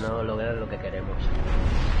para no lograr lo que queremos.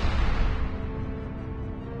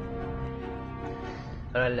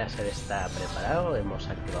 Ahora el láser está preparado, hemos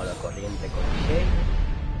activado la corriente con Shay.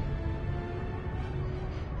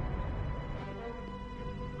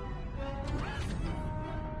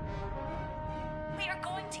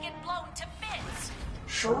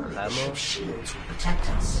 Vamos.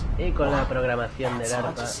 Y con la programación del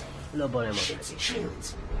arpa lo ponemos aquí.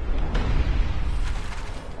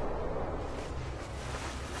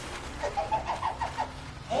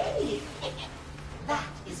 Hey, that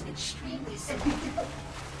is extremely sensitive.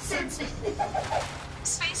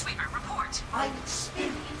 Space Weaver, report. I'm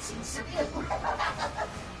experiencing severe.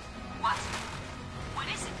 What? What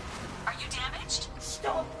is it? Are you damaged?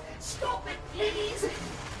 Stop it, please.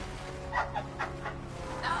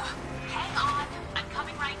 Hang on, I'm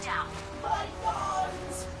coming right down. My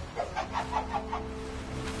arms.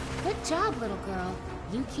 Good job, little girl.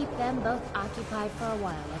 You keep them both occupied for a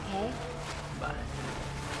while, okay? Vale.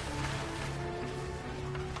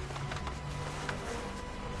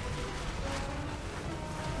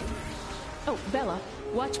 Oh, Bella,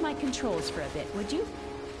 watch my controls for a bit, would you?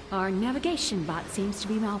 Our navigation bot seems to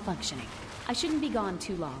be malfunctioning. I shouldn't be gone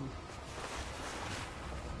too long.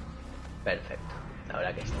 Perfecto.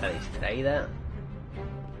 Ahora que está distraída,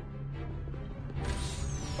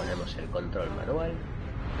 ponemos el control manual.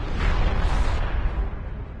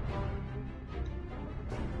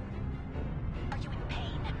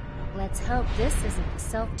 Let's hope this isn't the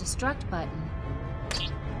self-destruct button.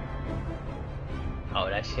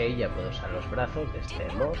 Ahora Shay ya puede usar los brazos de este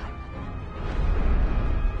mod.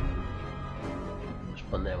 Nos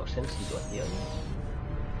pondremos en situaciones.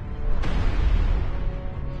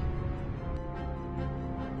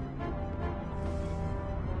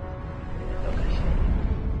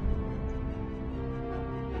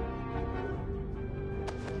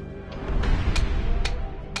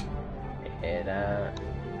 Era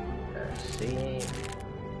así, así.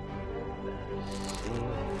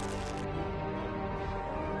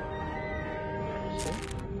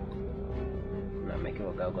 No, me he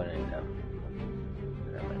equivocado con el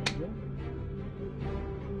amarillo.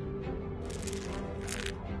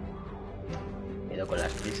 He ido con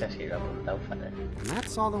las prisas y lo he apuntado fatal. And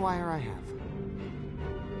that's all the wire I have.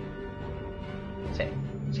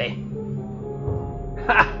 Sí.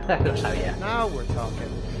 Lo sabía. Now we're talking.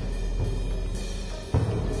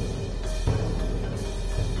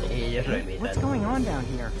 Y ellos lo imitan. What's going on down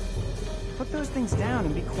here? Put those things down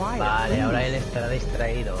and be quiet. Vale, please. ahora él estará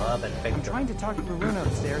distraído. Ah, I'm perfecto. trying to talk to Loruna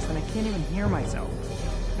upstairs when I can't even hear myself.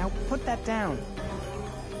 Now put that down.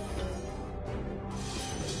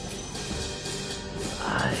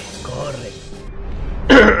 Ay, corre.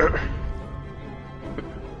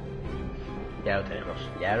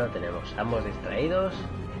 Ya lo tenemos. Ambos distraídos.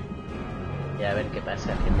 Y a ver qué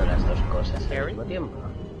pasa haciendo las dos cosas al mismo tiempo.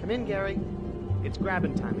 Come in, Gary. It's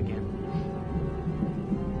grabbing time again.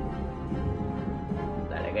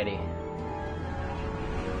 Dale, Gary.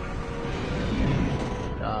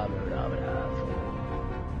 Abra.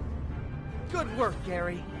 Good work,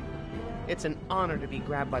 Gary. It's an honor to be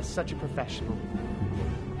grabbed by such a professional.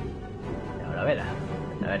 Y ahora verá,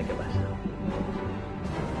 a ver qué pasa.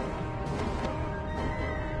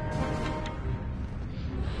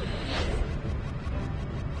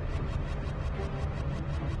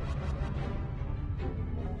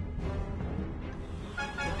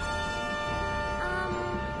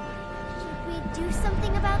 Should we do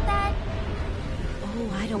something about that?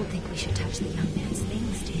 Oh, I don't think we should touch the young man's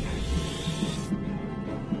things, dear.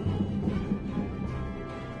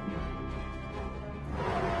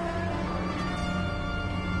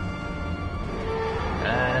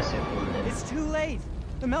 It's too late.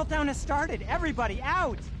 The meltdown has started. Everybody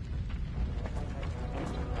out.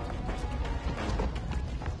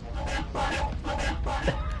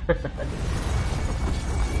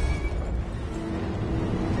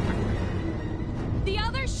 The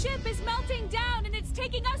other ship is melting down and it's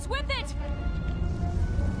taking us with it.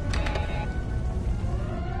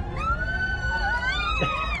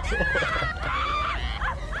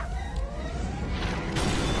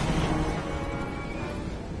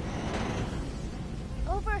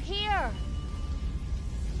 Over here.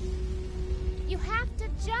 You have to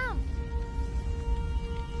jump.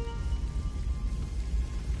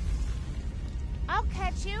 I'll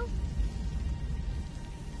catch you.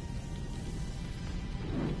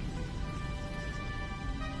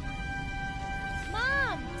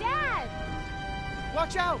 Mom, Dad.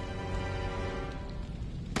 Watch out.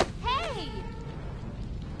 Hey.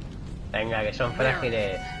 Venga, que son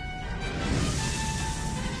frágiles.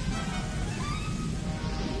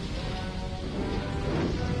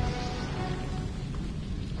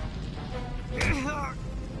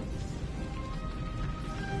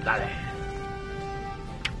 Dale.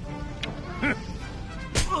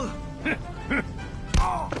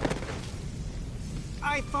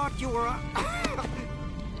 I thought you were a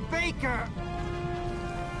baker.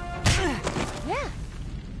 Yeah,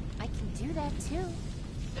 I can do that too.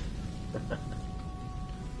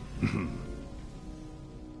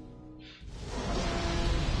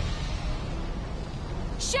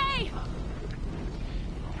 Shay!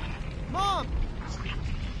 Mom!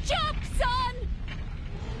 Jump, son!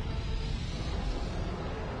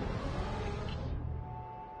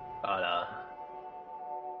 Hola.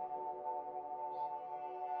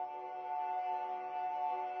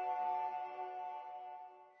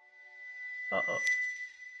 Uh-oh.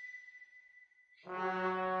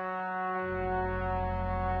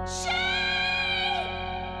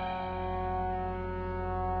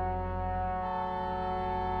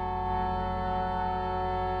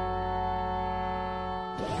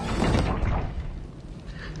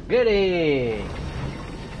 Gary.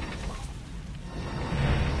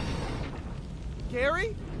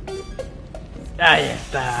 Gary? Ahí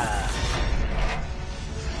está.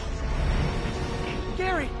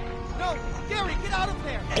 Gary! No! Gary, get out of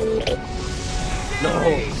there! No.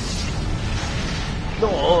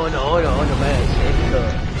 No, no, no, no me hagas esto.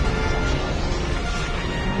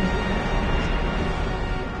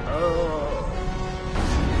 Oh.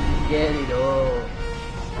 Gary, no.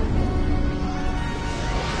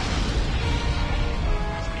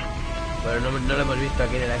 Bueno, no lo hemos visto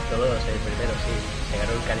aquí en el acto 2, el primero sí, se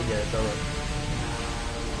ganó el cariño de todos.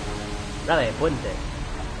 Dale, puente.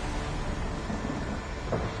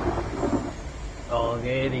 Oh,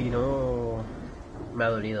 Gary, no. Me ha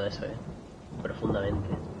dolido eso, profundamente.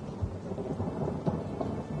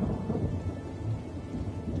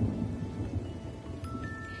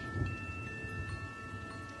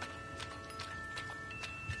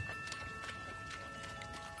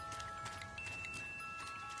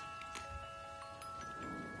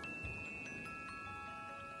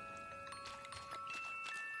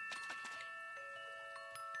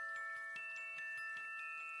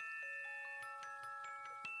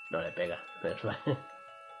 No le pega, pero vale.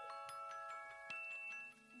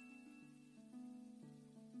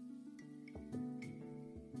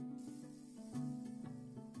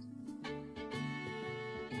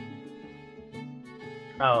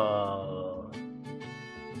 Oh.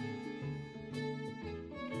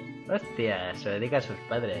 Hostia, se dedica a sus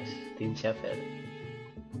padres, Tim Schafer.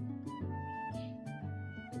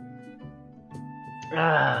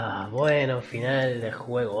 Ah, bueno, final de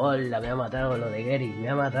juego. Hola, me ha matado lo de Gary, me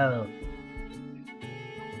ha matado.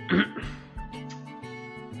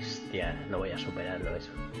 Hostia, no voy a superarlo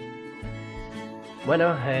eso.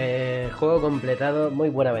 Bueno, juego completado, muy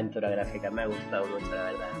buena aventura gráfica, me ha gustado mucho la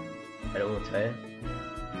verdad. Pero mucho,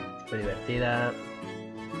 muy divertida,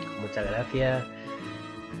 muchas gracias.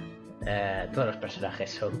 Todos los personajes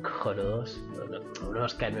son cojonudos,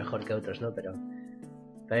 unos caen mejor que otros, ¿no? Pero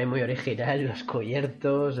También muy original, los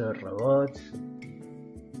cubiertos, los robots.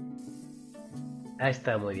 Ha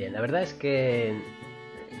estado muy bien. La verdad es que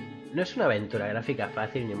no es una aventura gráfica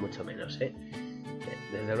fácil, ni mucho menos, ¿eh?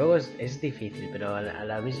 Desde luego es difícil, pero a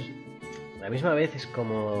la misma vez es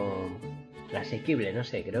como asequible, no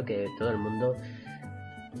sé. Creo que todo el mundo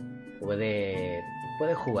puede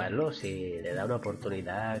jugarlo si le da una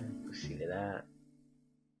oportunidad, si le da...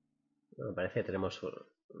 Bueno, parece que tenemos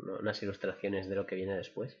unas ilustraciones de lo que viene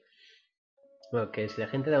después. Bueno, que si la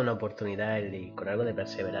gente da una oportunidad y con algo de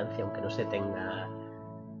perseverancia, aunque no se tenga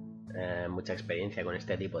mucha experiencia con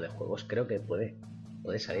este tipo de juegos, creo que puede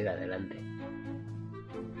salir adelante.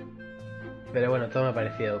 Pero bueno, todo me ha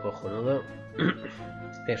parecido cojonudo.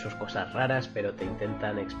 Tiene sus cosas raras, pero te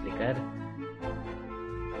intentan explicar.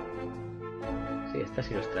 Sí, estas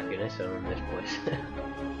ilustraciones son después.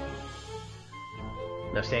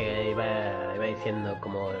 No sé, iba diciendo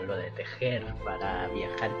como lo de tejer para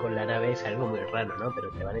viajar con la nave es algo muy raro, ¿no?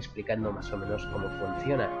 Pero te van explicando más o menos cómo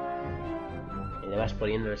funciona. Y le vas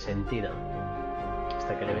poniendo el sentido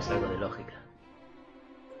hasta que le ves algo de lógica.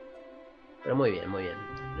 Pero muy bien, muy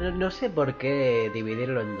bien. No sé por qué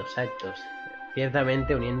dividirlo en dos actos.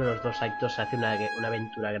 Ciertamente uniendo los dos actos hace una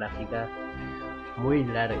aventura gráfica muy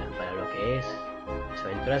larga para lo que es. Las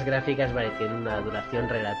aventuras gráficas tienen una duración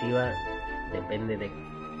relativa. Depende de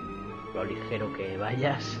lo ligero que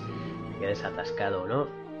vayas, te quedes atascado o no.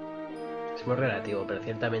 Es muy relativo, pero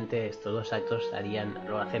ciertamente estos dos actos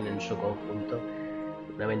lo hacen en su conjunto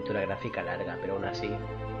una aventura gráfica larga, pero aún así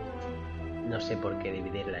no sé por qué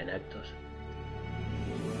dividirla en actos.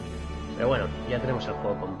 Pero bueno, ya tenemos el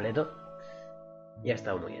juego completo y ha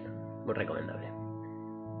estado muy bien, muy recomendable.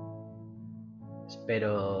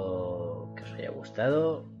 Espero que os haya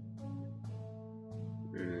gustado.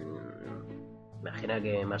 Imagina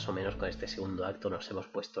que más o menos con este segundo acto nos hemos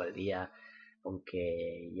puesto al día,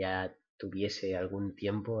 aunque ya tuviese algún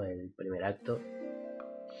tiempo el primer acto.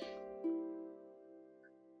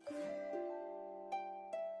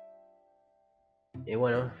 Y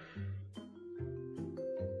bueno,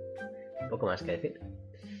 poco más que decir.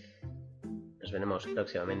 Nos veremos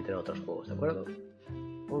próximamente en otros juegos, ¿de acuerdo?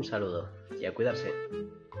 Un saludo y a cuidarse.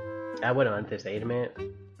 Ah, bueno, antes de irme,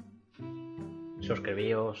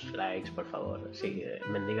 suscribíos, likes, por favor. Sí,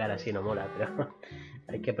 mendigar así no mola, pero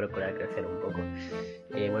hay que procurar crecer un poco.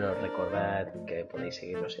 Y bueno, recordad que podéis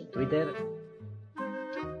seguirnos en Twitter.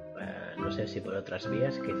 No sé si por otras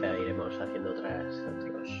vías, quizá iremos haciendo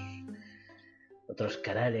otros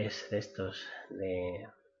canales de estos de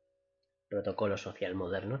protocolo social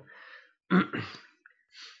moderno.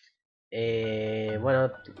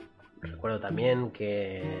 Bueno, recuerdo también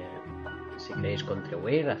que si queréis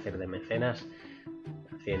contribuir, hacer de mecenas,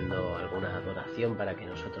 haciendo alguna donación para que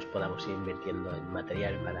nosotros podamos ir invirtiendo en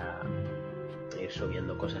material para ir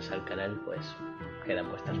subiendo cosas al canal, pues queda en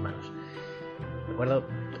vuestras manos. ¿De acuerdo?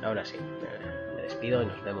 Ahora sí, me despido y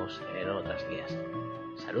nos vemos en otras vías.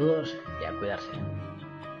 Saludos y a cuidarse.